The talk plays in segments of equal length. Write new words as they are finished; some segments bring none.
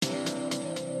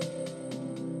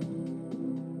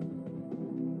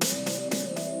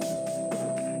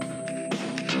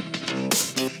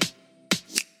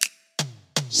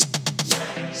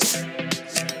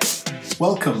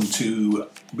Welcome to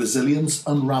Resilience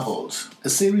Unravelled, a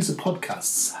series of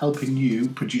podcasts helping you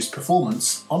produce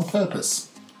performance on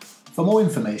purpose. For more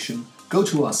information, go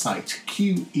to our site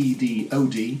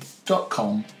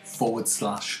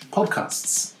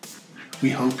qedod.com/podcasts.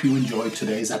 We hope you enjoyed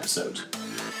today's episode.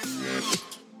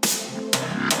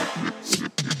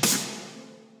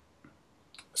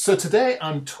 So today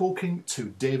I'm talking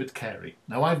to David Carey.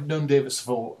 Now I've known David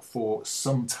for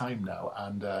some time now,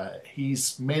 and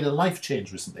he's made a life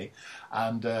change recently.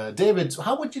 And David,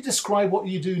 how would you describe what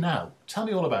you do now? Tell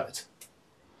me all about it.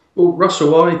 Well,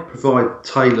 Russell, I provide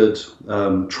tailored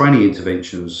training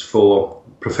interventions for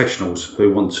professionals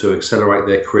who want to accelerate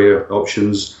their career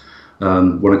options,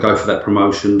 want to go for that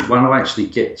promotion, want to actually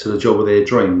get to the job of their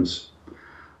dreams.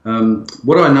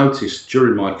 What I noticed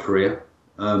during my career,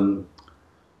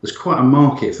 there's quite a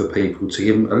market for people to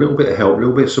give them a little bit of help, a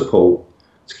little bit of support,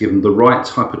 to give them the right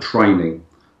type of training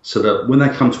so that when they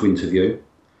come to interview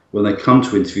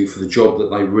for the job that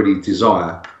they really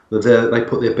desire, that they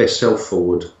put their best self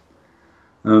forward.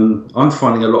 I'm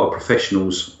finding a lot of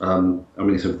professionals,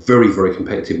 it's a very, very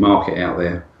competitive market out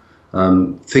there.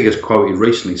 Figures quoted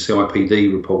recently, CIPD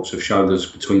reports have showed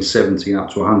there's between 70 up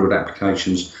to 100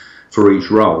 applications for each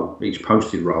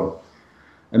posted role.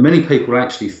 And many people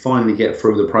actually finally get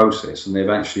through the process and they've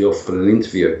actually offered an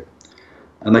interview.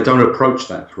 And they don't approach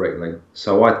that correctly.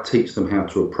 So I teach them how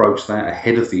to approach that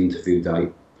ahead of the interview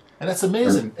date. And that's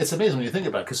amazing. It's amazing when you think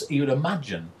about it, because you'd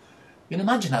imagine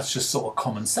that's just sort of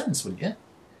common sense, wouldn't you?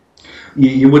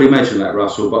 You would imagine that,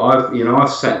 Russell. But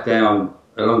I've sat down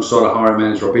alongside a hiring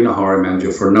manager. I've been a hiring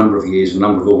manager for a number of years, a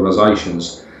number of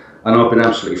organisations. And I've been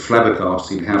absolutely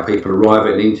flabbergasted how people arrive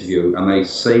at an interview and they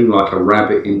seem like a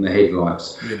rabbit in the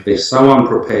headlights. Yeah. They're so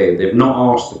unprepared. They've not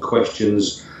asked the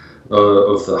questions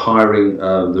of the hiring,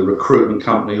 the recruitment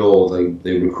company or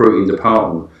the recruiting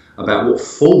department about what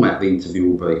format the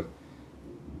interview will be.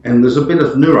 And there's a bit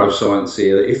of neuroscience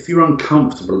here that if you're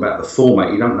uncomfortable about the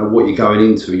format, you don't know what you're going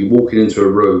into, you're walking into a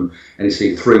room and you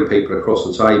see three people across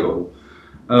the table,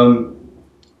 I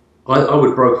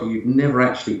would broker you'd never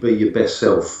actually be your best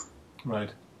self.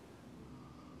 Right.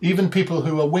 Even people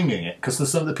who are winging it, because there's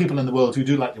some of the people in the world who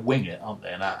do like to wing it, aren't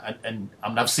they? And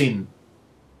I've seen,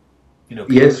 people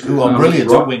who are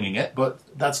brilliant at winging it, but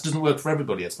that doesn't work for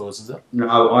everybody, I suppose, is it?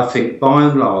 No, I think by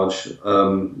and large,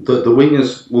 the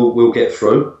wingers will get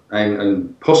through,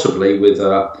 and possibly with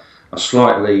a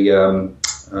slightly hiring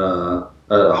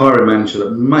manager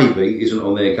that maybe isn't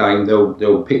on their game,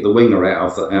 they'll pick the winger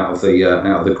out of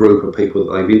the group of people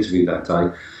that they've interviewed that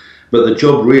day. But the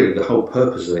job, really, the whole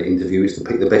purpose of the interview is to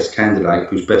pick the best candidate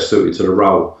who's best suited to the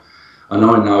role. And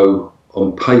I know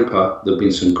on paper there have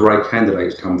been some great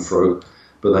candidates come through,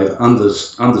 but they've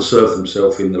underserved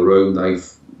themselves in the room. They've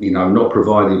not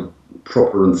provided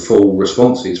proper and full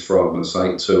responses, for argument's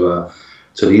sake, to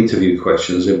the interview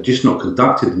questions. They've just not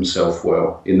conducted themselves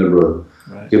well in the room.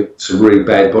 Right. Give some really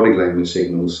bad body language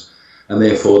signals, and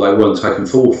therefore they weren't taken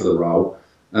forward for the role.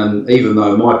 And even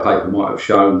though my paper might have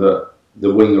shown that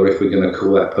the winger, if we're going to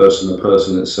call that person a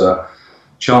person that's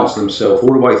chanced themselves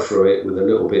all the way through it with a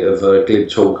little bit of glib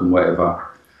talk and whatever,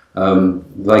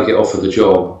 they get offered the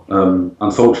job.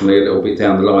 Unfortunately, a little bit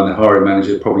down the line, the hiring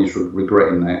manager probably is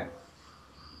regretting that.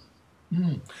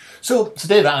 So,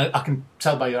 David, I can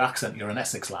tell by your accent you're an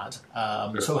Essex lad.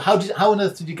 So how on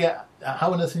earth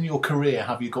in your career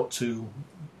have you got to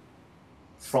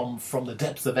from the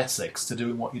depth of Essex to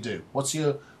doing what you do? What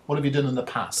have you done in the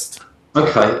past?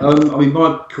 Okay,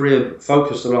 my career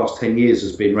focus the last 10 years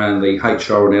has been around the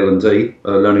HR and L&D,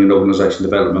 Learning and Organisation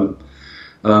Development.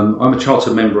 I'm a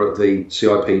chartered member at the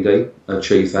CIPD,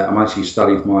 achieved that. I'm actually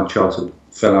studied my chartered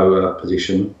fellow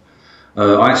position.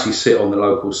 I actually sit on the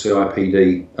local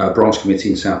CIPD branch committee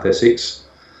in South Essex,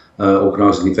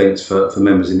 organising events for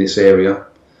members in this area.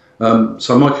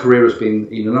 So my career has been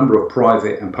in a number of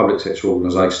private and public sector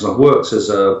organisations. I've worked as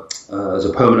a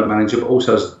permanent manager, but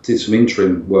also did some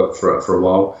interim work for a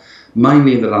while,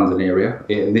 mainly in the London area.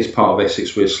 In this part of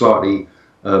Essex, we're slightly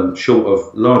short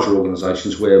of larger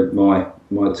organisations, where my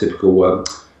typical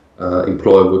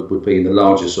employer would be in the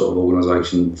larger sort of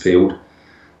organisation field.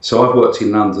 So I've worked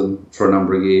in London for a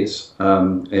number of years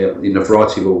in a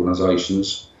variety of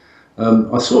organisations.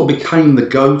 I sort of became the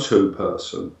go-to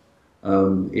person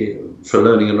for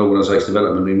learning and organisation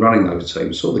development in running those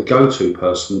teams, sort of the go-to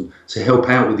person to help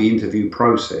out with the interview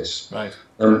process. Right.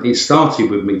 It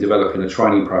started with me developing a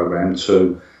training program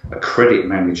to accredit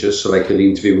managers so they could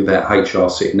interview without HR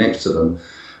sitting next to them,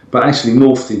 but actually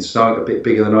morphed into something a bit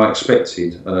bigger than I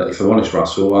expected. If I'm honest,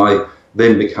 Russell, I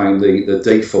then became the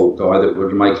default guy that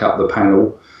would make up the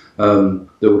panel,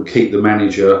 that would keep the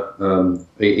manager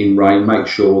in rein, make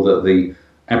sure that the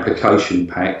application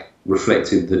pack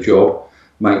reflected the job,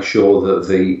 make sure that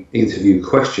the interview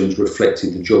questions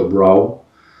reflected the job role,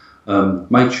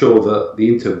 make sure that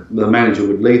the manager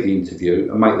would lead the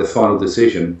interview and make the final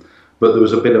decision. But there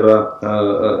was a bit of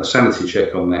a sanity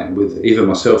check on that, with either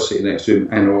myself sitting next to him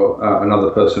and or another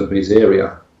person from his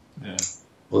area,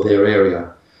 or their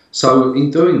area. So in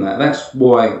doing that, that's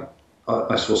why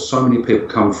I saw so many people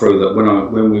come through that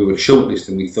when we were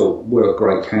shortlisting, we thought, we're a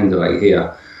great candidate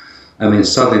here. And then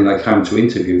suddenly they came to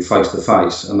interview face to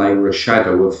face, and they were a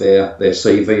shadow of their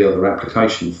CV or their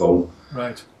application form.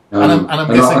 Right. And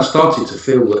I started to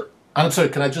feel that. And I'm sorry,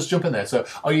 can I just jump in there? So,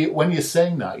 when you're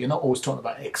saying that, you're not always talking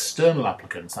about external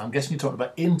applicants. I'm guessing you're talking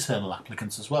about internal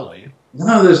applicants as well, are you?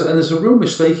 No, there's a real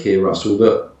mistake here, Russell.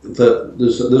 That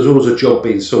there's always a job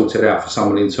being sorted out for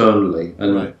someone internally,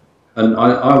 and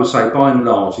I would say, by and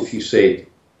large, if you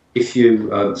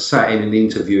sat in an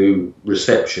interview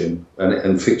reception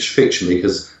and fictionally,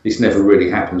 because this never really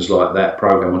happens like that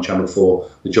program on Channel 4,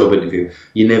 the job interview,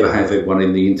 you never have everyone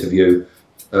in the interview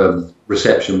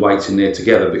reception waiting there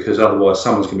together, because otherwise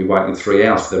someone's going to be waiting 3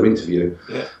 hours for their interview.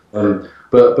 Yeah.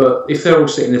 But if they're all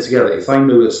sitting there together, if they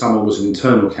knew that someone was an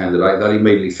internal candidate, they'd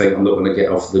immediately think, I'm not going to get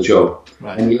offered the job.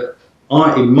 Right. And yet,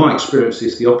 in my experience,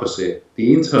 it's the opposite.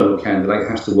 The internal candidate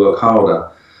has to work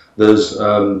harder. There's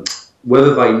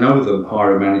whether they know the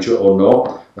hiring manager or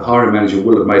not, the hiring manager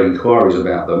will have made inquiries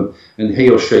about them, and he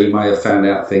or she may have found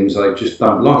out things they just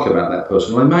don't like about that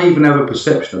person. They may even have a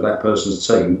perception of that person's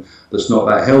team that's not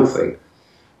that healthy.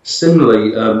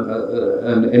 Similarly,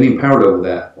 and in parallel with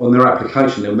that, on their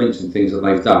application they'll mention things that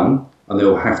they've done, and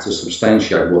they'll have to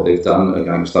substantiate what they've done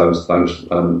against those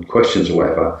questions or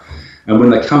whatever. And when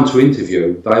they come to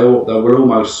interview, they will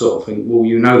almost sort of think, well,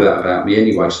 you know that about me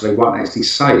anyway, so they won't actually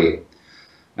say it.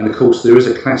 And of course, there is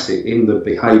a classic in the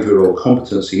behavioural or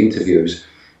competency interviews.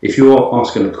 If you're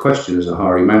asking a question as a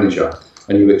hiring manager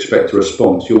and you expect a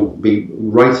response, you'll be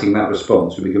rating that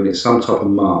response. You'll be giving it some type of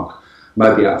mark,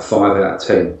 maybe out of 5 out of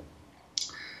 10.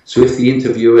 So if the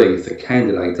interviewee, if the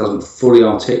candidate doesn't fully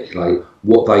articulate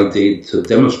what they did to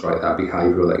demonstrate that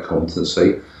behaviour or that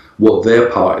competency, what their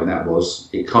part in that was,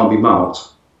 it can't be marked.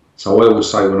 So I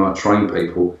always say when I train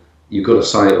people, you've got to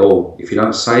say it all. If you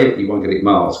don't say it, you won't get it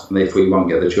marked, and therefore you won't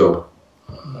get the job.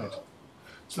 Right.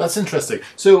 So that's interesting.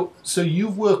 So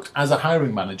you've worked as a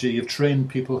hiring manager, you've trained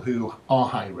people who are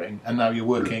hiring, and now you're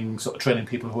working sort of training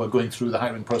people who are going through the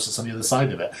hiring process on the other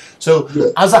side of it. So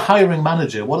as a hiring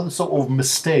manager, what are the sort of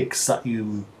mistakes that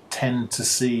you tend to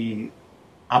see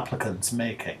applicants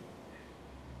making?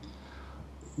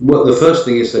 Well, the first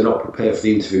thing is they're not prepared for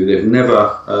the interview. They've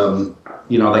never,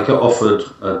 they get offered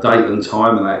a date and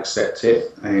time and they accept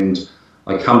it, and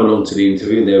they come along to the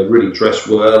interview and they're really dressed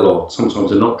well, or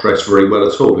sometimes they're not dressed very well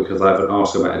at all because they haven't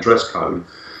asked about a dress code.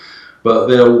 But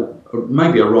they'll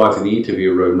maybe arrive in the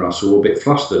interview room, Russell, a bit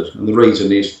flustered, and the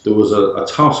reason is there was a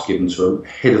task given to them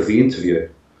ahead of the interview,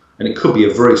 and it could be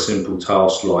a very simple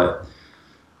task like,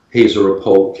 here's a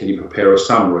report, can you prepare a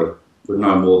summary with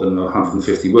no more than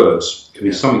 150 words. It can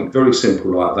be something very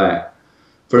simple like that.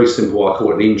 Very simple, I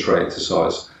call it an intro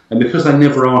exercise. And because they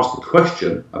never asked a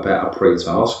question about a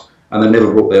pre-task, and they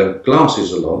never brought their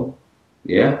glasses along,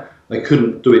 they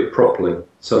couldn't do it properly.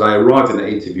 So they arrived in the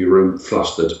interview room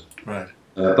flustered. Right.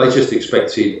 They just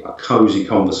expected a cosy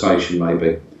conversation,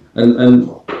 maybe. And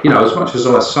as much as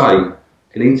I say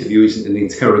an interview isn't an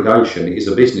interrogation, it is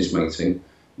a business meeting,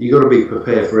 you've got to be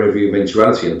prepared for every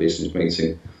eventuality in a business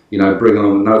meeting. Bring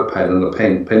along a notepad and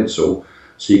a pencil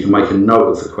so you can make a note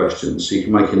of the questions, so you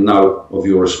can make a note of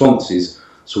your responses,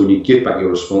 so when you give back your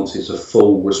response, it's a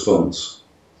full response.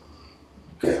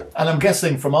 And I'm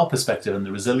guessing from our perspective in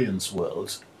the resilience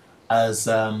world, as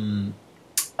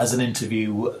an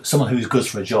interview, someone who's good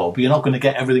for a job, you're not going to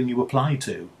get everything you apply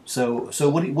to. So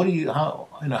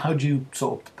how do you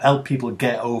sort of help people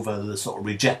get over the sort of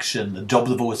rejection, the job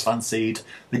they've always fancied,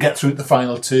 they get through the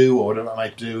final 2 or whatever it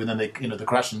might do, and then they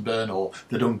crash and burn, or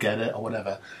they don't get it or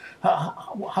whatever.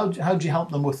 How do you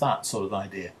help them with that sort of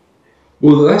idea?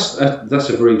 Well, that's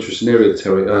a very interesting area,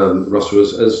 Terry, Russell.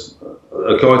 As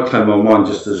a guide came on mind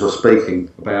just as I was speaking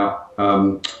about,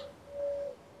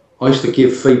 I used to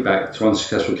give feedback to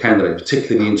unsuccessful candidates,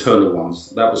 particularly the internal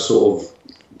ones. That was sort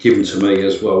of given to me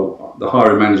as well. The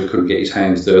hiring manager couldn't get his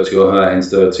hands dirty or her hands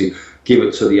dirty. Give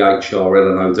it to the HR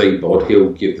L&OD bod,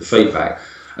 he'll give the feedback.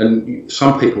 And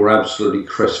some people were absolutely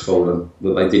crestfallen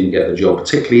that they didn't get the job,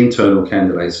 particularly internal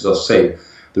candidates. As I said,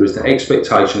 there is the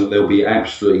expectation that they'll be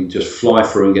absolutely just fly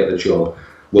through and get the job.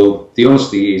 Well, the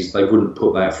honesty is they wouldn't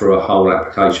put that through a whole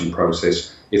application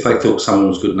process. If they thought someone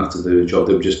was good enough to do the job,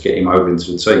 they would just get him over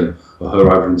into the team or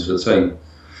her over into the team.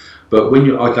 But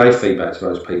when I gave feedback to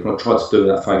those people, I tried to do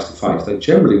that face to face. They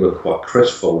generally were quite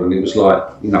crestfallen. It was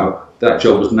like, that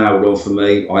job was nailed on for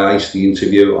me. I aced the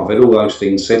interview. I've had all those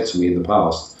things said to me in the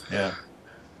past. Yeah.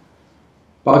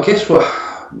 But I guess what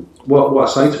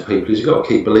I say to people is you've got to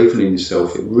keep believing in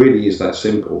yourself. It really is that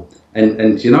simple. And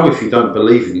if you don't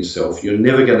believe in yourself, you're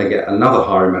never going to get another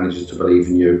hiring manager to believe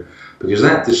in you, because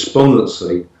that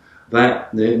despondency,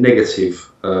 that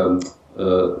negative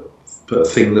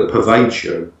thing that pervades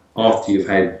you after you've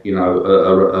had,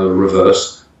 a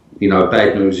reverse,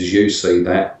 bad news as you see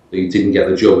that you didn't get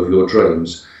the job of your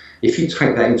dreams. If you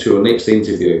take that into your next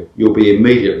interview, you'll be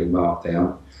immediately marked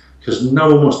down, because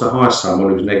no one wants to hire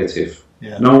someone who's negative.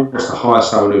 Yeah. No one wants to hire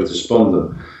someone who's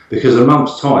despondent, because a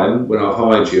month's time, when I've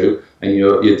hired you and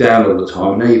you're down all the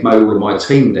time, now you've made all of my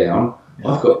team down,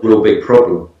 yeah. I've got a real big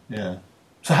problem. Yeah.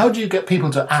 So how do you get people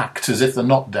to act as if they're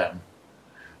not down?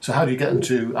 So how do you get them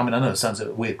to, I know it sounds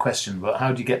a weird question, but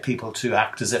how do you get people to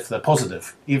act as if they're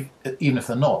positive, even if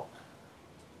they're not?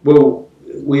 Well,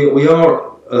 we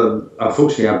are,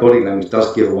 unfortunately our body language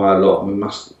does give away a lot. We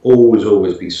must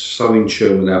always be so in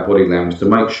tune with our body language to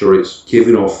make sure it's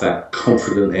giving off that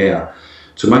confident air,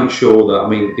 to make sure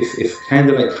that, if a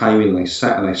candidate came in, they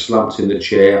sat and they slumped in the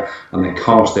chair and they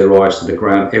cast their eyes to the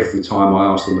ground every time I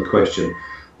asked them a question,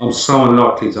 I'm so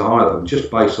unlikely to hire them just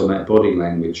based on that body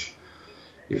language.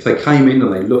 If they came in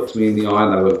and they looked me in the eye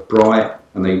and they were bright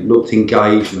and they looked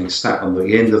engaged and they sat on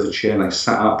the end of the chair and they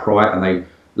sat upright and they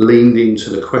leaned into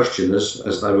the questioners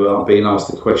as they were being asked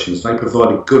the questions, they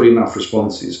provided good enough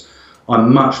responses,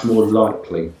 I'm much more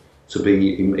likely to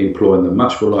be employing them,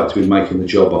 much more likely to be making the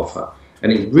job offer.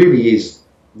 And it really is,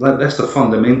 that's the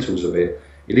fundamentals of it.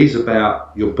 It is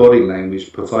about your body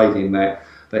language providing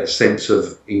that sense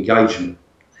of engagement,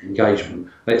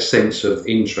 that sense of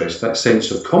interest, that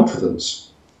sense of confidence.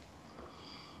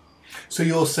 So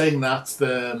you're saying that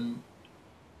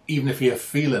even if you're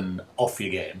feeling off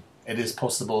your game, it is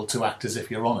possible to act as if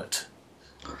you're on it?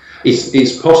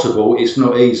 It's possible. It's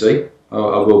not easy. I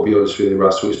will be honest with you,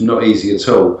 Russell. It's not easy at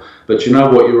all. But you know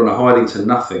what? You're on a hiding to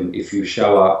nothing if you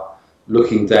show up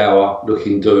looking dour,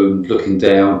 looking doomed, looking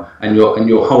down, and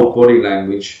your whole body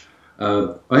language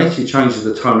actually changes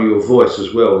the tone of your voice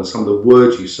as well. And some of the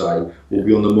words you say will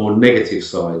be on the more negative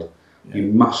side. Yeah.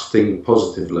 You must think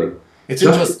positively. It's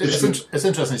interesting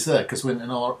you say that, because in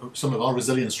some of our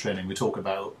resilience training we talk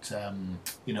about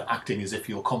acting as if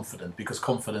you're confident, because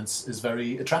confidence is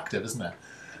very attractive, isn't it?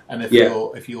 And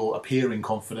if you're appearing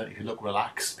confident, if you look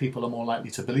relaxed, people are more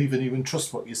likely to believe in you and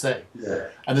trust what you say. Yeah.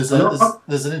 And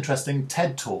there's an interesting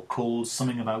TED talk called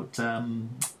something about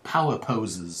power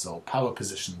poses or power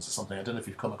positions or something. I don't know if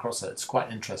you've come across it. It's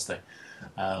quite interesting.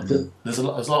 There's a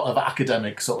lot of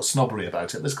academic sort of snobbery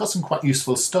about it. But it's got some quite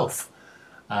useful stuff.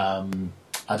 I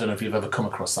don't know if you've ever come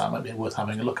across that. It might be worth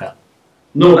having a look at.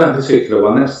 Not that particular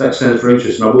one. That sounds very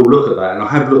interesting. I will look at that, and I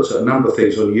have looked at a number of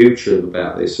things on YouTube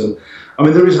about this. And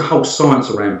there is a whole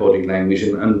science around body language,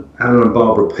 and Alan and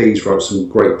Barbara Pease wrote some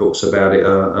great books about it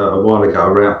a while ago.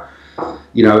 Around,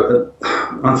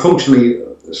 unfortunately,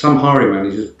 some hiring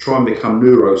managers try and become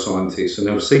neuroscientists, and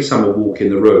they'll see someone walk in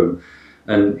the room,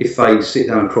 and if they sit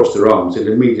down and cross their arms,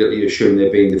 they'll immediately assume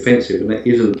they're being defensive, and it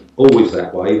isn't always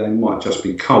that way. They might just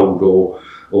be cold,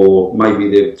 or maybe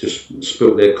they've just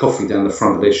spilt their coffee down the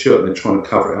front of their shirt and they're trying to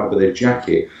cover it up with their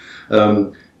jacket.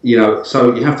 So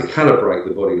you have to calibrate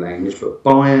the body language, but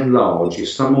by and large, if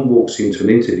someone walks into an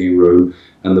interview room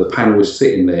and the panel is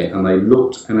sitting there and they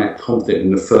looked and act confident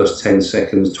in the first 10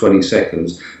 seconds, 20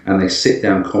 seconds, and they sit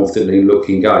down confidently and look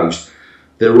engaged,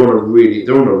 they're on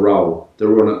a roll. They're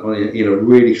in a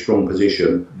really strong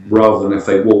position, rather than if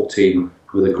they walked in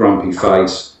with a grumpy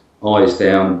face, eyes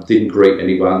down, didn't greet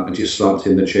anyone, and just slumped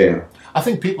in the chair. I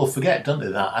think people forget, don't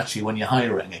they, that actually when you're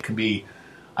hiring, it can be,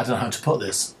 I don't know how to put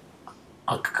this,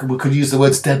 we could use the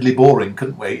words deadly boring,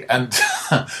 couldn't we? And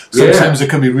sometimes it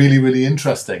can be really, really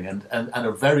interesting, and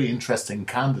a very interesting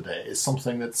candidate is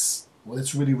something that's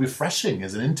really refreshing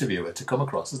as an interviewer to come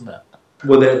across, isn't it?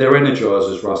 Well, they're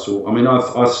energisers, Russell.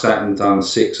 I've sat and done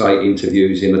 6-8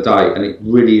 interviews in a day, and it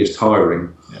really is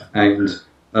tiring. Yeah. And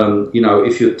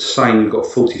if you're saying you've got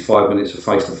 45 minutes of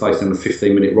face-to-face and a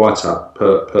 15-minute write-up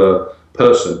per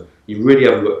person, you really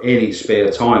haven't got any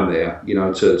spare time there,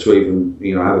 to even,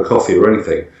 have a coffee or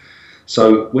anything.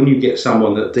 So when you get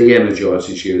someone that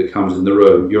de-energises you that comes in the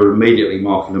room, you're immediately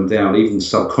marking them down, even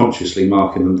subconsciously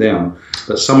marking them down.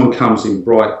 But someone comes in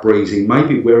bright, breezy,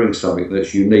 maybe wearing something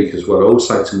that's unique as well. I always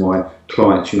say to my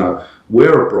clients,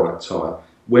 wear a bright tie,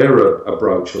 wear a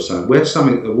brooch or something. Wear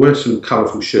some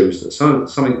colourful shoes. That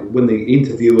something when the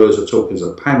interviewers are talking as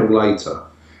a panel later.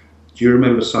 Do you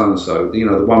remember so and so? You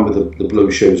know, the one with the blue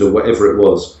shoes or whatever it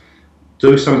was.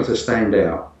 Do something to stand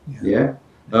out. Yeah.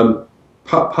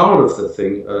 Part of the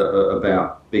thing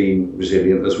about being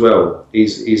resilient as well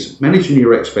is managing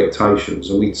your expectations,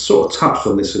 and we sort of touched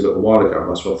on this a little while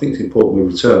ago. So I think it's important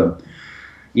we return.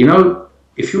 You know,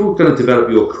 if you're going to develop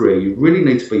your career, you really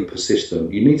need to be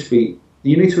persistent. You need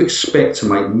to expect to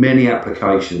make many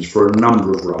applications for a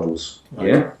number of roles.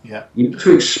 Right. You need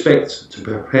to expect to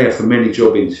prepare for many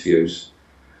job interviews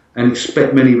and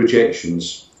expect many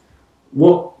rejections.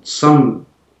 What some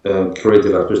career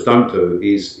developers don't do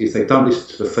is they don't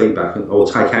listen to the feedback or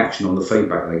take action on the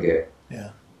feedback they get.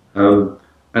 And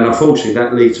unfortunately,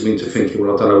 that leads them into thinking,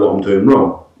 well, I don't know what I'm doing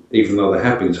wrong, even though they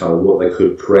have been told what they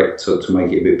could correct to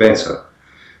make it a bit better.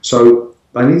 So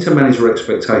they need to manage their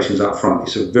expectations up front.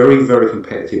 It's a very, very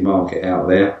competitive market out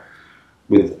there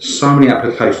with so many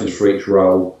applications for each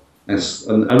role,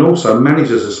 and also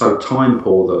managers are so time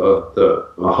poor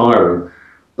that are hiring.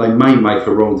 They may make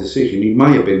a wrong decision. You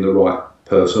may have been the right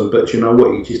person, but you know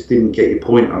what? You just didn't get your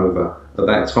point over at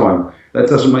that time. That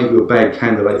doesn't make you a bad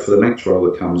candidate for the next role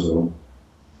that comes along.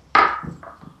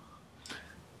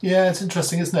 Yeah, it's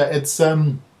interesting, isn't it? It's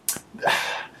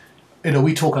you know,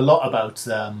 we talk a lot about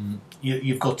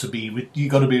you've got to be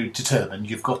determined.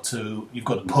 You've got to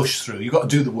push through. You've got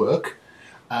to do the work.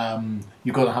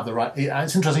 You've got to have the right.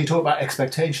 It's interesting you talk about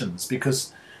expectations,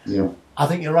 because I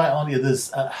think you're right, aren't you?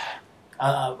 There's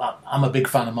I'm a big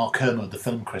fan of Mark Kermode, the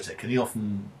film critic, and he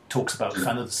often talks about.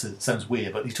 I know this sounds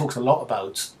weird, but he talks a lot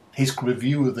about his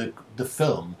review of the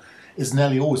film is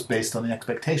nearly always based on the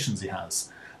expectations he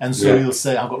has. And so he'll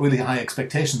say, I've got really high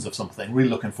expectations of something, really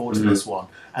looking forward to this one,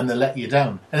 and they let you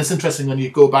down. And it's interesting when you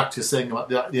go back to saying about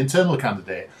the internal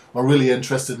candidate, we're really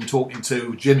interested in talking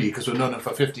to Jimmy because we've known him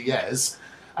for 50 years,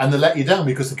 and they let you down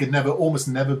because it could almost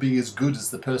never be as good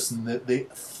as the person that they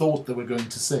thought they were going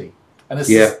to see. And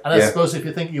I suppose if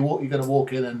you think you're going to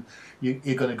walk in and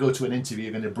you're going to go to an interview,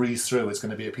 you're going to breeze through, it's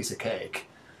going to be a piece of cake,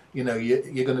 you know,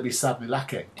 you're going to be sadly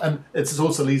lacking. And it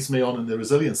also leads me on in the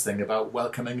resilience thing about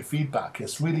welcoming feedback.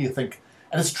 It's really, I think,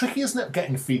 and it's tricky, isn't it,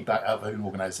 getting feedback out of an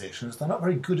organisation? They're not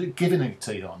very good at giving it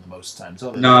to you on the most times,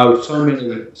 are they? No, so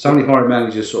many hiring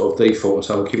managers sort of default and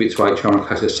say, I'll give it to HR in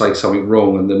case they say something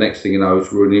wrong, and the next thing you know,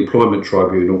 we're in the employment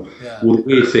tribunal. Well, the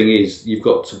weird thing is, you've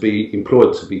got to be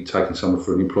employed to be taking someone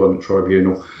for an employment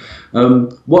tribunal.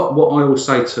 What I always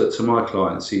say to my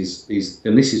clients is,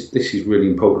 and this is really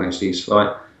important actually, is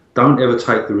like, don't ever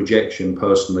take the rejection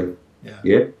personally.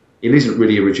 It isn't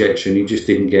really a rejection. You just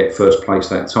didn't get first place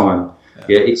that time.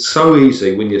 It's so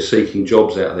easy when you're seeking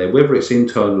jobs out there, whether it's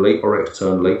internally or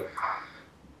externally.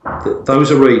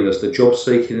 Those arenas, the job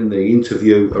seeking and the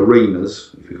interview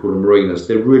arenas, if you call them arenas,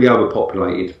 they're really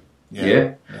overpopulated.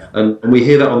 And we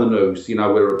hear that on the news. You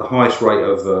know, we're at the highest rate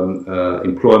of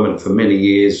employment for many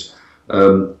years.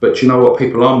 But you know what?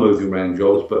 People are moving around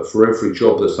jobs, but for every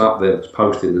job that's up there that's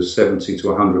posted, there's 70 to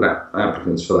 100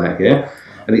 applicants for that,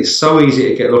 And it's so easy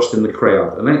to get lost in the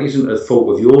crowd. And that isn't a fault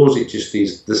of yours, it just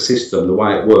is the system, the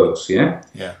way it works,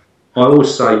 I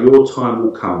always say your time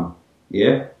will come,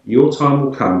 Your time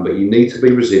will come, but you need to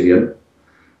be resilient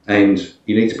and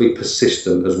you need to be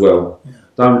persistent as well.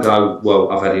 Don't go,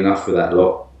 well, I've had enough of that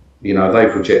lot. You know,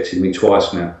 they've rejected me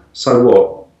twice now. So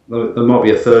what? There might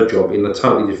be a third job in a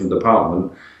totally different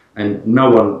department, and no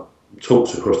one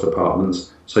talks across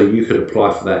departments, so you could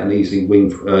apply for that and easily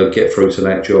get through to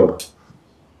that job.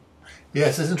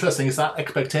 Yes, it's interesting. It's that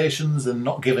expectations and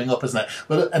not giving up, isn't it?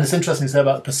 And it's interesting to say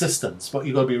about persistence, but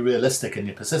you've got to be realistic in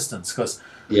your persistence, because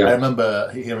I remember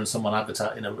hearing someone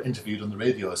interviewed on the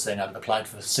radio saying I'd applied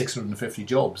for 650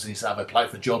 jobs, and he said I've applied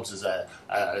for jobs as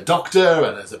a doctor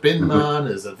and as a bin man,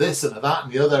 as a this and a that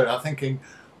and the other, and I'm thinking,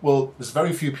 well, there's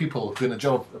very few people who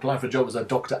apply for a job as a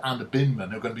doctor and a binman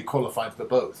who are going to be qualified for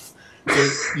both. So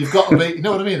you've got to be, you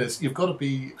know what I mean? You've got to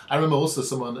be. I remember also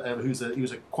someone he was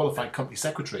a qualified company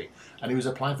secretary, and he was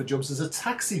applying for jobs as a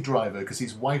taxi driver because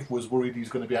his wife was worried he was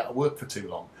going to be out of work for too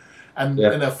long, and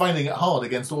finding it hard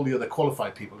against all the other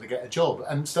qualified people to get a job,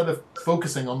 and instead of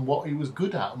focusing on what he was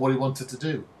good at and what he wanted to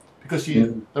do, because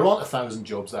there aren't 1,000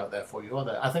 jobs out there for you, are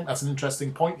there? I think that's an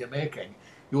interesting point you're making.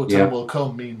 Your time will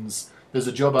come means there's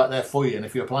a job out there for you, and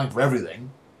if you're applying for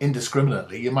everything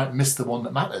indiscriminately, you might miss the one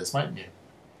that matters, mightn't you?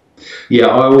 Yeah,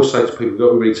 I always say to people, you've got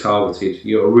to be really targeted.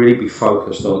 You've got to really be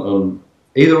focused on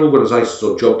either organisations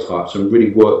or job types and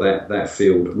really work that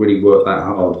field, really work that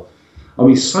hard. I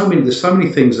mean, there's so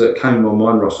many things that came on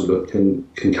my roster that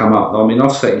can come up. I mean,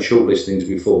 I've sat in shortlistings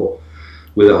before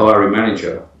with a hiring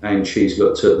manager, and she's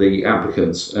looked at the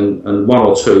applicants, and one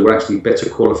or two were actually better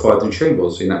qualified than she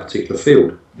was in that particular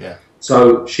field. Yeah.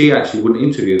 So she actually wouldn't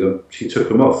interview them; she took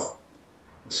them off.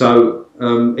 So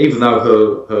even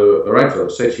though her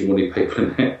advert said she wanted people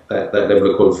in that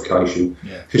level of qualification,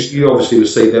 because you obviously would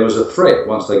see them as a threat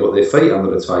once they got their feet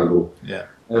under the table. Yeah.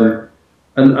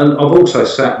 And I've also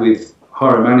sat with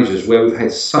hiring managers where we've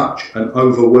had such an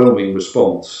overwhelming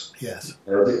response. Yes.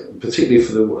 Particularly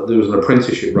there was an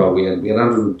apprenticeship role. We had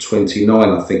 129,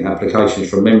 I think, applications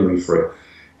from memory for it,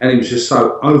 and it was just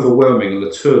so overwhelming. And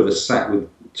the two of us sat with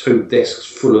 2 desks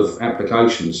full of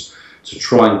applications to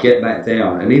try and get that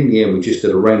down. And in the end, we just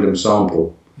did a random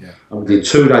sample. Yeah. And we did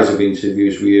 2 days of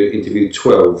interviews. We interviewed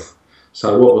 12.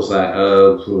 So what was that?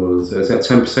 Is that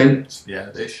 10%?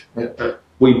 Yeah, ish. Yeah.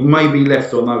 We maybe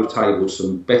left on those tables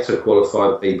some better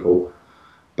qualified people,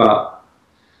 but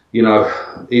you know,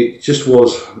 it just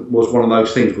was one of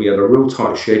those things. We had a real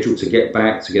tight schedule to get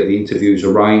the interviews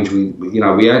arranged.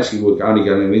 We actually were only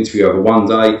going to interview over 1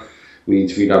 day. We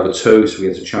interviewed over 2, so we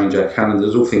had to change our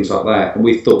calendars, all things like that. And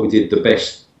we thought we did the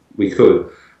best we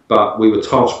could, but we were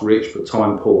task rich but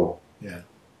time poor. Yeah.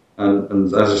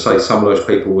 And as I say, some of those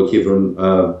people were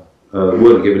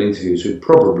weren't given interviews who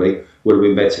probably would have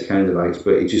been better candidates,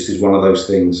 but it just is one of those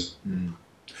things. Mm.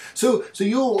 So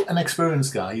you're an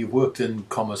experienced guy. You've worked in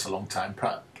commerce a long time,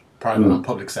 private and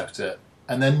public sector,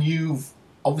 and then you've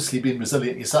obviously been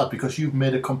resilient yourself because you've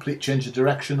made a complete change of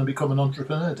direction and become an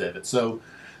entrepreneur, David. So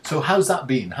how's that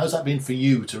been? How's that been for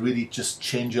you to really just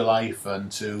change your life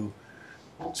and to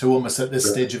almost at this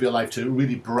stage of your life to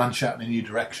really branch out in a new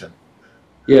direction?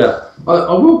 Yeah,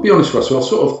 I will be honest, Russell. I've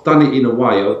sort of done it in a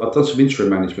way. I've done some interim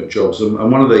management jobs, and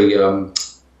one of the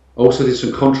I also did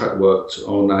some contract work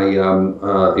on a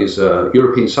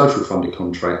European social funding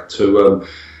contract to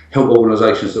help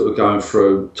organisations that were going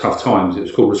through tough times. It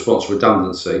was called response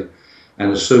redundancy,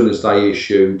 and as soon as they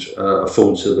issued a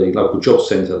form to the local job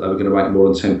centre that they were going to make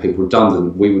more than 10 people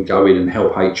redundant, we would go in and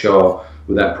help HR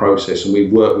with that process, and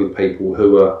we'd work with people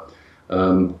who were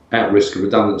at risk of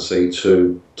redundancy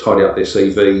to tidy up their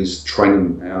CVs,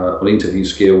 train them on interview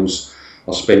skills.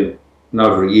 I spent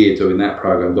over a year doing that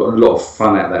program, got a lot of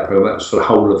fun out of that program. That was for the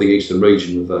whole of the eastern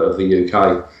region of the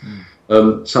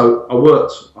UK. So I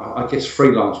worked, I guess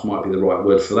freelance might be the right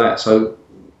word for that. So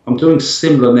I'm doing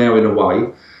similar now in a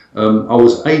way. I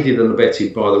was aided and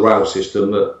abetted by the rail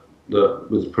system that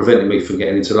was preventing me from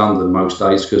getting into London most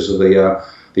days because of the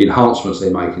enhancements they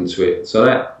make into it. So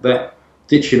that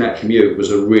ditching that commute was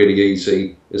a really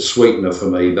easy sweetener for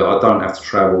me, that I don't have to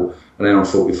travel an hour and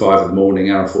 45 in the morning,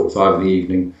 hour and 45 in the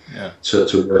evening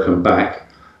to work and back.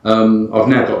 I've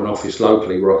now got an office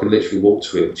locally where I can literally walk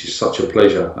to it, which is such a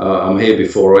pleasure. I'm here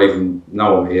before I even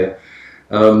know I'm here.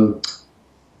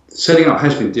 Setting up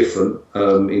has been different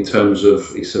in terms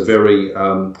of it's a very,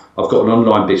 I've got an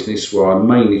online business where I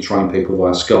mainly train people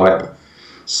via Skype.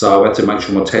 So I had to make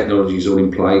sure my technology is all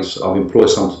in place. I've employed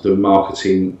someone to do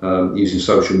marketing using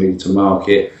social media to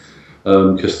market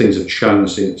because things have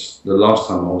changed since the last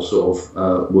time I was sort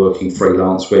of working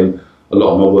freelance, when a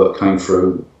lot of my work came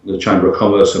through the Chamber of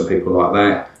Commerce and people like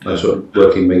that, those sort of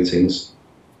working meetings.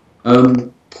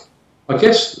 I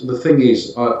guess the thing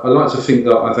is, I like to think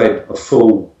that I've had a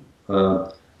full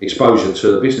exposure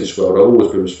to the business world. I've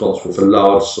always been responsible for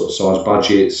large sort of size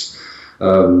budgets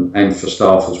and for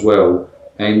staff as well.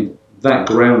 And that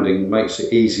grounding makes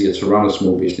it easier to run a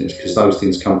small business because those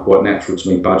things come quite natural to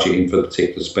me, budgeting for the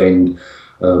particular spend,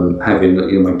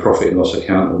 having my profit and loss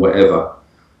account or whatever.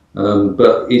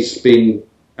 But it's been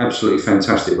absolutely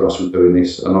fantastic, Russell, doing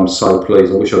this, and I'm so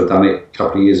pleased. I wish I'd done it a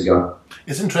couple of years ago.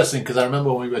 It's interesting because I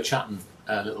remember when we were chatting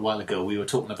a little while ago, we were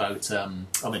talking about,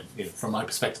 from my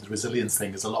perspective, the resilience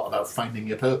thing is a lot about finding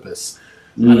your purpose.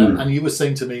 And you were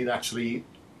saying to me that actually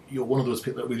you're one of those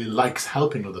people that really likes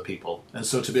helping other people, and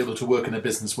so to be able to work in a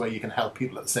business where you can help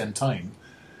people at the same time,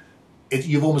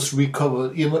 you've almost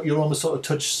recovered. You're almost sort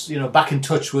of back in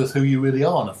touch with who you really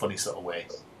are in a funny sort of way.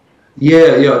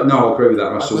 Yeah, no, I agree with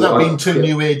that, Russell. Without being too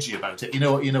new agey about it, you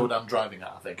know what I'm driving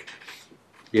at, I think.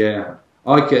 Yeah,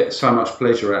 I get so much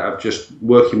pleasure out of just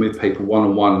working with people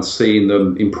one-on-one and seeing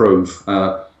them improve.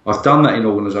 I've done that in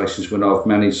organisations when I've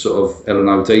managed sort of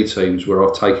L&OD teams where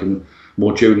I've taken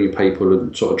more junior people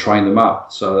and sort of trained them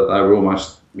up so that they were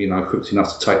almost, equipped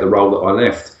enough to take the role that I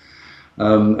left.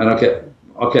 And I get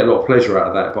a lot of pleasure out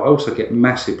of that, but I also get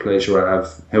massive pleasure out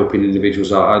of helping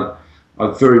individuals. I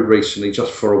very recently,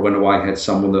 just before I went away, had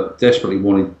someone that desperately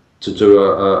wanted to do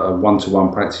a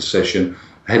one-to-one practice session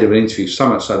ahead of an interview. So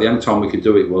much so the only time we could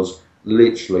do it was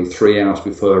literally 3 hours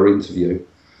before her interview.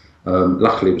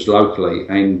 Luckily it was locally,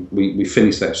 and we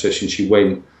finished that session. She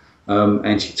went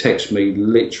and she texted me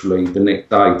literally the next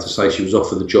day to say she was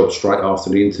offered the job straight after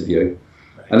the interview.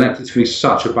 Right. And that gives me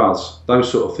such a buzz.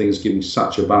 Those sort of things give me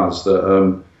such a buzz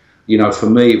that, you know, for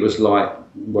me it was like,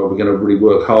 well, we're going to really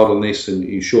work hard on this, and are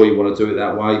you sure you want to do it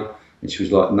that way? And she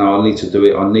was like, no, I need to do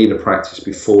it. I need a practice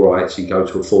before I actually go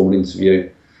to a formal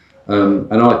interview.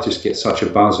 And I just get such a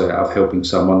buzz out of helping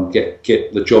someone get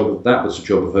the job. That was the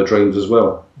job of her dreams as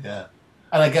well. Yeah.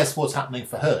 And I guess what's happening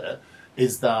for her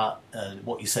is that,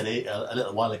 what you said a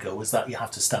little while ago, was that you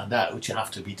have to stand out, you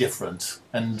have to be different.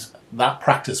 And that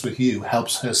practice with you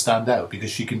helps her stand out because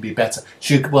she can be better.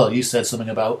 Well, you said something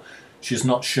about she's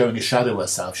not showing a shadow of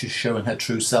herself, she's showing her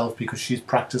true self because she's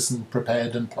practiced and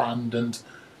prepared and planned and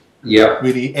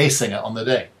really acing it on the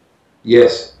day.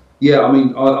 Yes. Yeah, I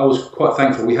mean, I was quite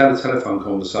thankful. We had a telephone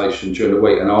conversation during the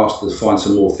week and I asked her to find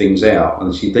some more things out.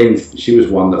 And she was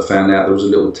one that found out there was a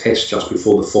little test just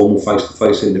before the formal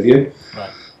face-to-face interview. Right.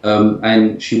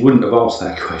 And she wouldn't have asked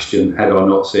that question had I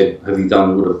not said, have you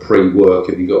done all the pre-work?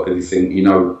 Have you got everything, you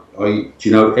know, do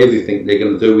you know everything they're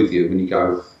going to do with you when you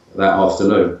go that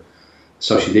afternoon?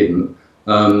 So she didn't.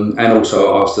 And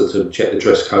also I asked her to check the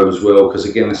dress code as well, because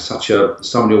again, some of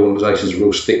the organisations are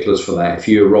real sticklers for that. If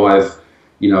you arrive,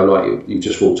 you know, like you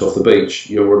just walked off the beach,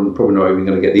 you're probably not even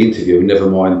going to get the interview, never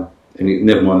mind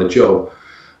the job.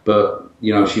 But,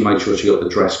 you know, she made sure she got the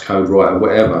dress code right or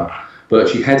whatever. But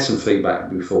she had some feedback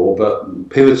before, but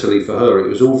pivotally for her, it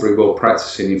was all very well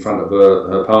practicing in front of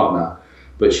her partner,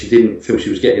 but she didn't feel she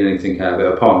was getting anything out of it.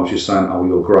 Her partner was just saying, oh,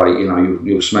 you're great, you know,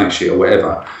 you'll smash it or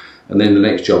whatever. And then the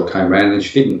next job came around and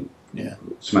she didn't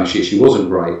smash it. She wasn't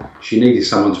great. She needed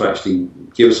someone to actually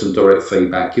give her some direct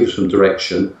feedback, give her some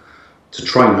direction, to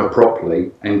train her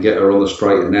properly and get her on the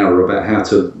straight and narrow about how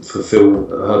to fulfil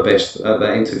her best at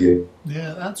that interview.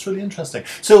 Yeah, that's really interesting.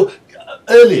 So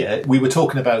earlier we were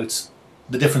talking about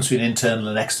the difference between internal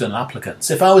and external applicants.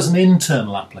 If I was an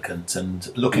internal applicant and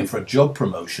looking for a job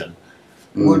promotion,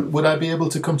 would I be able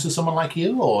to come to someone like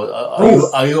you, or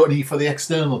are you only for the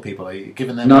external people? Are you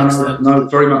giving them? No,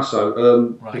 very much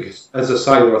so. Right. Because, as I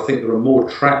say, I think there are more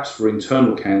traps for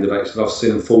internal candidates that I've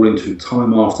seen them fall into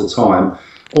time after time.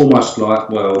 Almost like,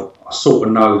 well, I sort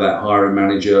of know that hiring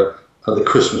manager at the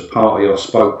Christmas party. I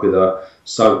spoke with her,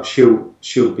 so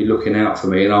she'll be looking out for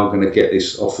me, and I'm going to get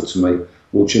this offer to me.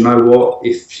 Well, do you know what?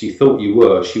 If she thought you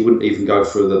were, she wouldn't even go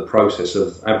through the process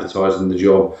of advertising the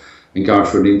job and going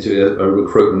through a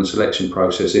recruitment and selection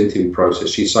process, interview process.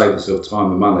 She'd save herself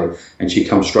time and money, and she'd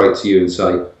come straight to you and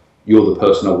say, you're the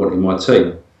person I want in my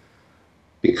team.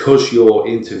 Because you're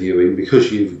interviewing, because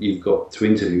you've got to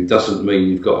interview, doesn't mean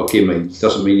you've got a gimme,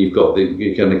 doesn't mean you're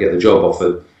going to get the job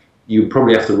offered. You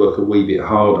probably have to work a wee bit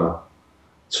harder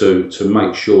to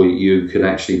make sure you can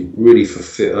actually really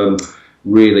fulfill,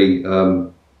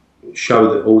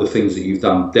 show that all the things that you've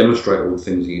done, demonstrate all the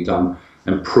things that you've done,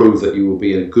 and prove that you will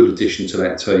be a good addition to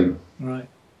that team. Right.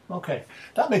 Okay.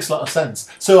 That makes a lot of sense.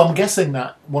 So I'm guessing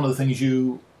that one of the things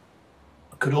you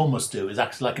could almost do is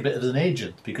act like a bit of an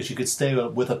agent, because you could stay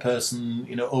with a person,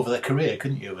 you know, over their career,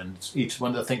 couldn't you? And each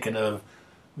when they're thinking of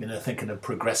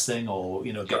progressing or,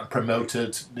 you know, getting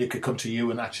promoted, they could come to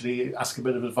you and actually ask a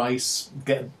bit of advice.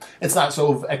 It's that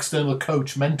sort of external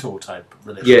coach mentor type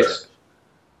relationship. Yes.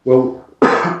 Well,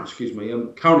 excuse me.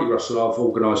 Currently, Russell, I've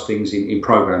organised things in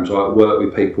programs. I work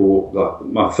with people. Like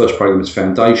my first program is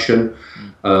Foundation,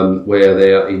 where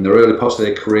they're in the early parts of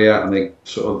their career and they're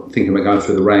sort of thinking about going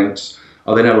through the ranks.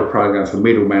 I then have a program for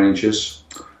middle managers,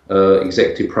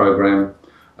 executive program.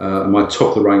 My top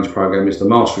of the range program is the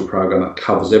mastery program that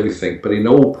covers everything. But in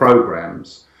all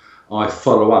programs, I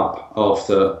follow up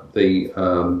after the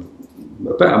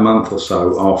about a month or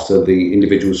so after the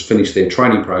individuals finish their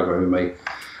training program with me.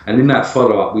 And in that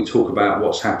follow-up, we talk about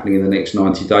what's happening in the next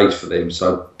 90 days for them.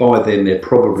 So by then, they're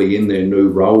probably in their new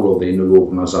role or their new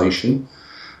organisation.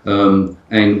 And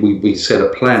we set a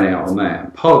plan out on that.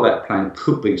 And part of that plan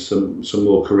could be some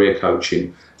more career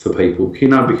coaching for people. You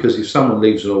know, because if someone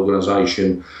leaves an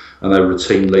organisation and they're a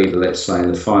team leader, let's say,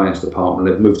 in the finance department,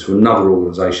 they've moved to another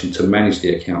organisation to manage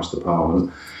the accounts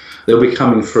department, they'll be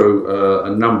coming through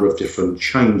a number of different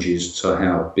changes to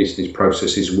how business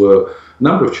processes work, a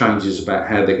number of changes about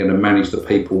how they're going to manage the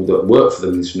people that work for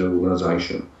them in this new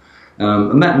organisation.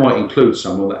 And that might include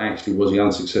someone that actually was the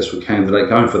unsuccessful candidate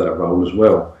going for that role as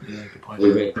well. Yeah, good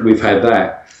point. We've had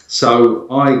that. So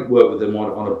I work with them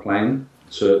on a plan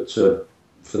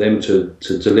for them to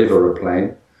deliver a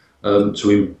plan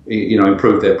to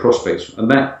improve their prospects, and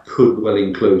that could well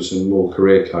include some more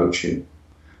career coaching.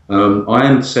 I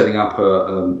am setting up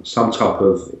some type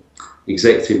of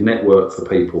executive network for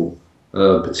people,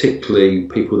 particularly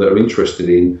people that are interested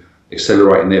in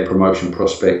accelerating their promotion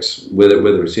prospects,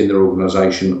 whether it's in their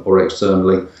organisation or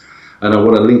externally. And I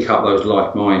want to link up those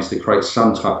like minds to create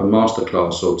some type of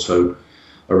masterclass or two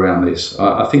around this.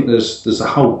 I think there's a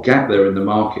whole gap there in the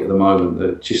market at the moment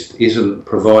that just isn't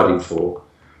provided for.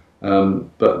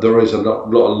 But there is a lot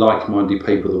of like-minded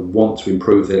people that want to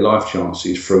improve their life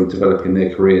chances through developing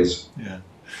their careers. Yeah,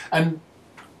 and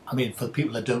I mean, for the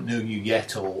people that don't know you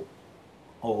yet, or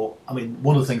I mean,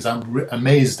 one of the things I'm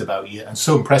amazed about you and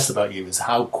so impressed about you is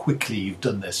how quickly you've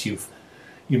done this. You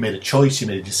made a choice, you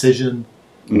made a decision,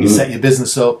 you set your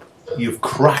business up, you've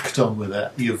cracked on with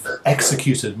it, you've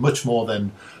executed much more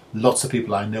than lots of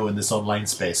people I know in this online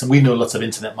space. And we know lots of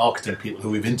internet marketing people who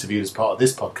we've interviewed as part of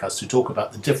this podcast who talk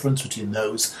about the difference between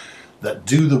those that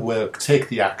do the work, take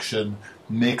the action,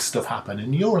 make stuff happen.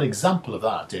 And you're an example of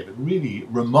that, David. Really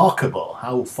remarkable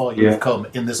how far you've come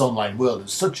in this online world in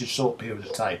such a short period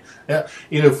of time. Yeah,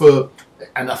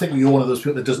 and I think you're one of those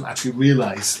people that doesn't actually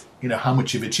realise, how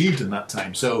much you've achieved in that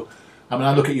time. So, I mean,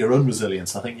 I look at your own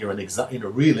resilience. I think you're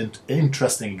an real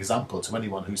interesting example to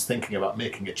anyone who's thinking about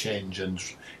making a change and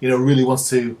really wants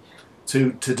to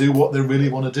do what they really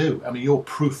want to do. I mean, you're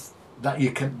proof that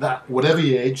that whatever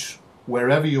your age,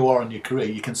 wherever you are in your career,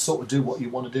 you can sort of do what you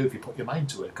want to do if you put your mind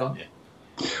to it, can't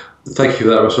you? Thank you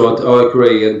for that, Russell. I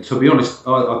agree. And to be honest,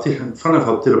 I did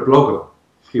a blog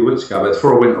a few weeks ago, but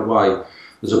before I went away,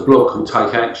 there's a blog called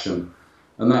Take Action.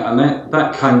 And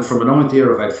that came from an idea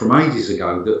I've had from ages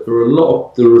ago, that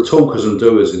there are talkers and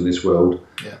doers in this world.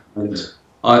 Yeah. And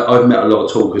I've met a lot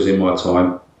of talkers in my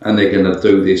time, and they're going to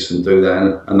do this and do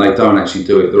that, and they don't actually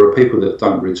do it. There are people that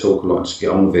don't really talk a lot and just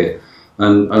get on with it.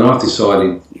 And I've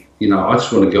decided, I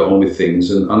just want to get on with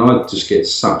things, and I just get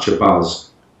such a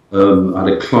buzz. I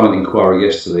had a client inquiry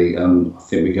yesterday, and I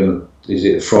think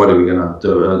Friday we're going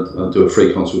to do a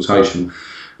free consultation.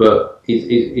 But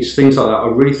it's things like that. I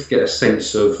really get a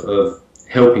sense of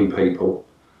helping people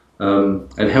and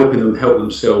helping them help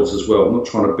themselves as well. I'm not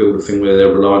trying to build a thing where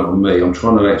they're reliant on me. I'm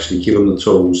trying to actually give them the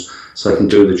tools so they can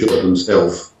do the job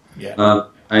themselves. Yeah.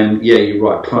 And yeah, you're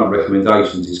right. Client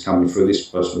recommendations is coming through. This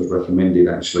person was recommended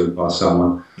actually by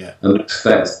someone. Yeah. And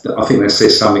I think that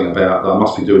says something about that I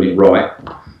must be doing it right,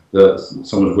 that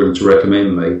someone's willing to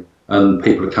recommend me, and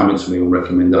people are coming to me on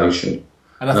recommendation.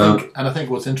 And I think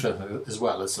what's interesting as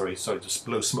well is sorry, just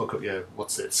blow smoke up your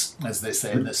as they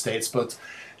say in the States, but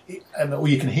all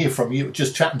you can hear from you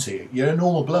just chatting to you. You're a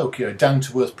normal bloke. You're a down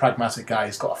to earth, pragmatic guy.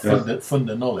 Who's got a fund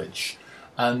of knowledge,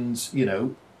 and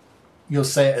you'll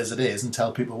say it as it is and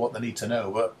tell people what they need to know.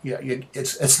 But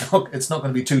it's not going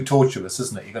to be too tortuous,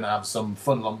 isn't it? You're going to have some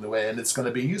fun along the way, and it's going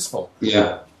to be useful.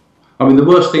 Yeah, I mean the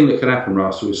worst thing that can happen,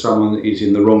 Russell, is someone is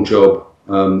in the wrong job.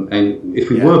 And if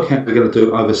we work out, we're going to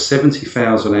do over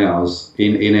 70,000 hours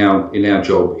in our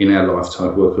job, in our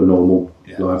lifetime, work a normal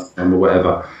lifetime or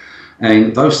whatever.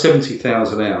 And those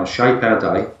 70,000 hours shape our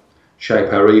day,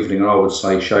 shape our evening, and I would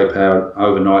say shape our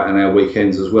overnight and our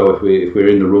weekends as well. If we're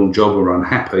in the wrong job or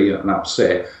unhappy and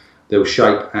upset, they'll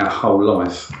shape our whole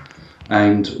life.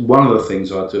 And one of the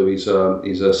things I do is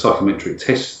a psychometric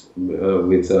test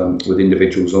with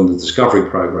individuals on the Discovery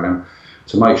Programme,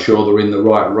 to make sure they're in the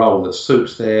right role that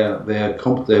suits their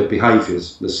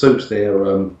behaviours, that suits their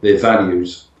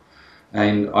values.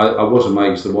 And I was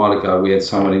amazed a while ago. We had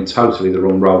someone in totally the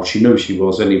wrong role. She knew she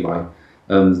was anyway,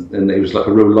 and it was like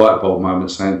a real light bulb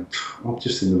moment, saying, "I'm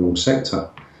just in the wrong sector."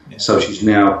 Yeah. So she's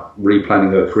now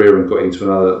replanning her career and got into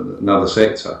another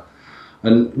sector.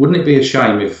 And wouldn't it be a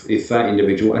shame if that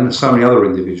individual and so many other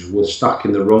individuals were stuck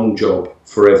in the wrong job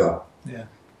forever? Yeah.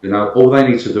 All they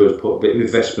need to do is put a bit of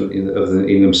investment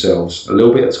in themselves, a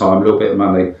little bit of time, a little bit of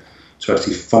money to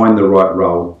actually find the right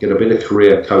role, get a bit of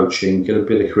career coaching, get a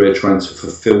bit of career training to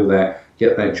fulfil that,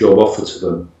 get that job offered to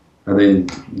them, and then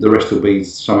the rest will be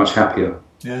so much happier.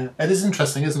 Yeah, it is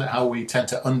interesting, isn't it, how we tend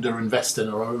to underinvest in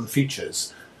our own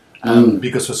features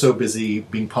because we're so busy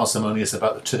being parsimonious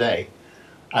about the today.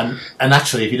 And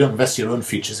actually, if you don't invest in your own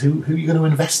features, who are you going to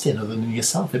invest in other than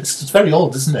yourself? It's very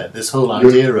old, isn't it, this whole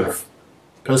idea of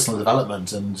personal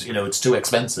development, and it's too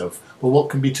expensive. Well, what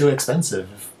can be too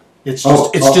expensive? It's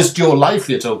just your life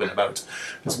you're talking about.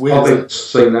 It's weird. I've been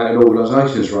seeing that in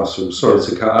organisations, Russell. Sorry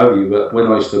to cut over you, but when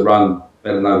I used to run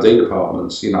L&D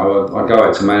departments, I go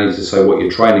out to managers to say what your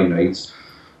training needs.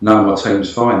 No, my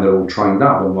team's fine. They're all trained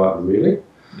up. I'm like, really?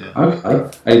 Yeah.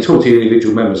 Okay. And you talk to the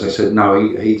individual members. They said, no,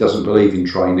 he doesn't believe in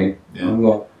training. Yeah. I'm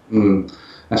like,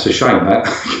 that's a shame, that,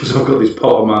 because I've got this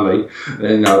pot of money,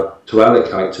 to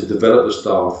allocate to develop the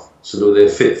staff so that they're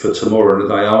fit for tomorrow and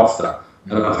the day after.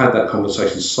 And I've had that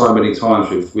conversation so many times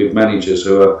with managers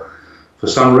who are, for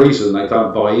some reason, they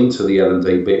don't buy into the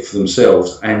L&D bit for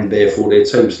themselves and therefore their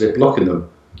teams. So they're blocking them.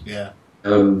 Yeah.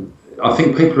 I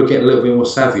think people are getting a little bit more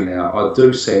savvy now. I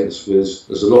do sense there's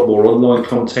a lot more online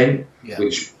content,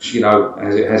 which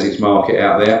has its market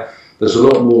out there. There's a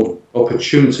lot more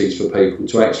opportunities for people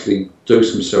to actually do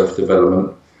some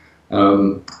self-development,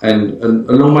 and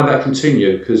long may that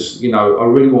continue, because I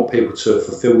really want people to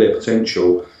fulfil their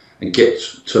potential and get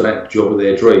to that job of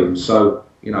their dreams. So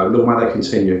long may that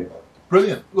continue.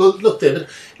 Brilliant. Well, look, David,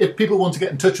 if people want to get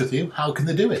in touch with you, how can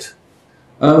they do it?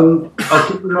 I'll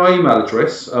give you my email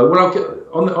address. I'll get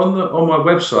on my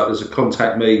website. There's a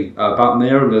contact me button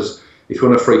there, and if you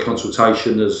want a free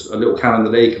consultation, there's a little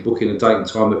calendar there. You can book in a date and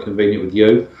time that's convenient with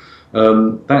you.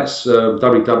 That's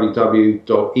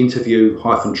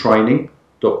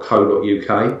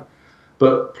www.interview-training.co.uk.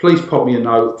 But please pop me a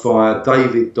note via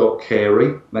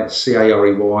david.carey, that's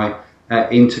Carey,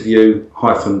 at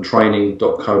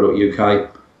interview-training.co.uk,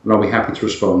 and I'll be happy to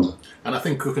respond. And I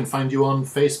think we can find you on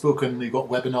Facebook, and you've got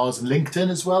webinars and LinkedIn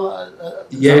as well.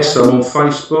 Yes, I'm on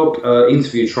Facebook.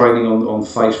 Interview Training on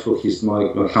Facebook is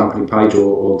my company page,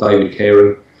 or David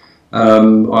Carey.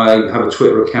 I have a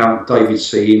Twitter account, David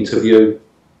C Interview,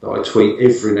 that I tweet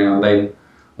every now and then.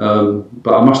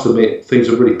 But I must admit, things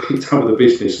have really picked up with the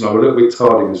business, and I'm a little bit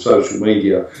tired in social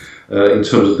media in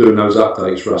terms of doing those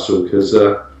updates, Russell, because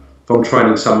if I'm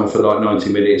training someone for like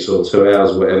 90 minutes or 2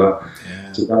 hours or whatever,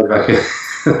 to go back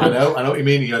I know what you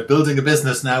mean. You're building a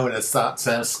business now, and it's that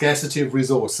scarcity of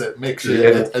resource that makes you,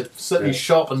 it certainly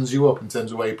sharpens you up in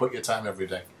terms of where you put your time every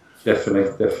day.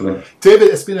 Definitely. David,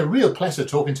 it's been a real pleasure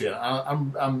talking to you.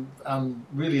 I'm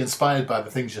really inspired by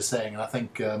the things you're saying, and I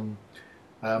think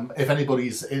if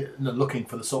anybody's looking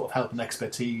for the sort of help and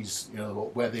expertise,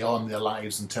 where they are in their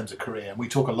lives in terms of career, and we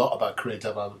talk a lot about career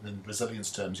development in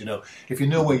resilience terms. If you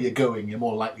know where you're going, you're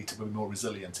more likely to be more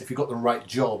resilient. If you've got the right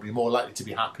job, you're more likely to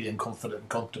be happy and confident and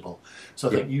comfortable. So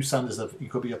I think you sound as if you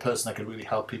could be a person that could really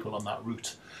help people on that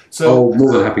route. So,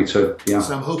 more than happy to. Yeah.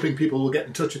 So I'm hoping people will get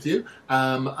in touch with you,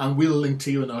 and we'll link to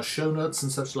you in our show notes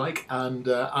and such like. And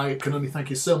I can only thank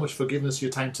you so much for giving us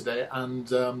your time today,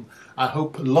 and I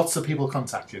hope lots of people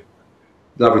contact you.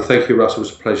 Lovely. Thank you, Russell.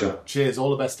 It's a pleasure. Cheers.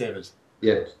 All the best, David.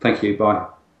 Yeah. Thank you. Bye.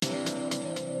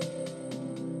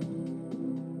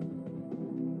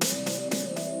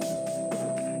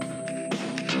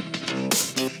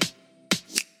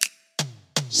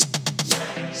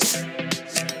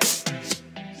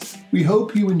 We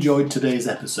hope you enjoyed today's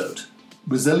episode.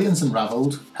 Resilience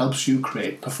Unravelled helps you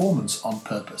create performance on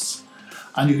purpose.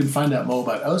 And you can find out more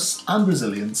about us and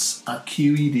resilience at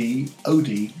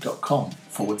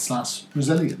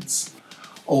qedod.com/resilience.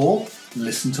 Or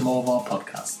listen to more of our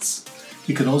podcasts.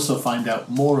 You can also find out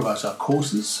more about our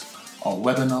courses, our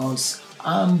webinars,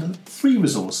 and free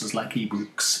resources like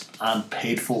ebooks and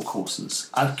paid-for courses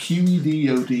at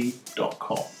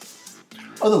qedod.com.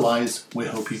 Otherwise, we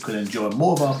hope you can enjoy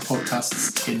more of our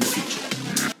podcasts in the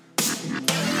future.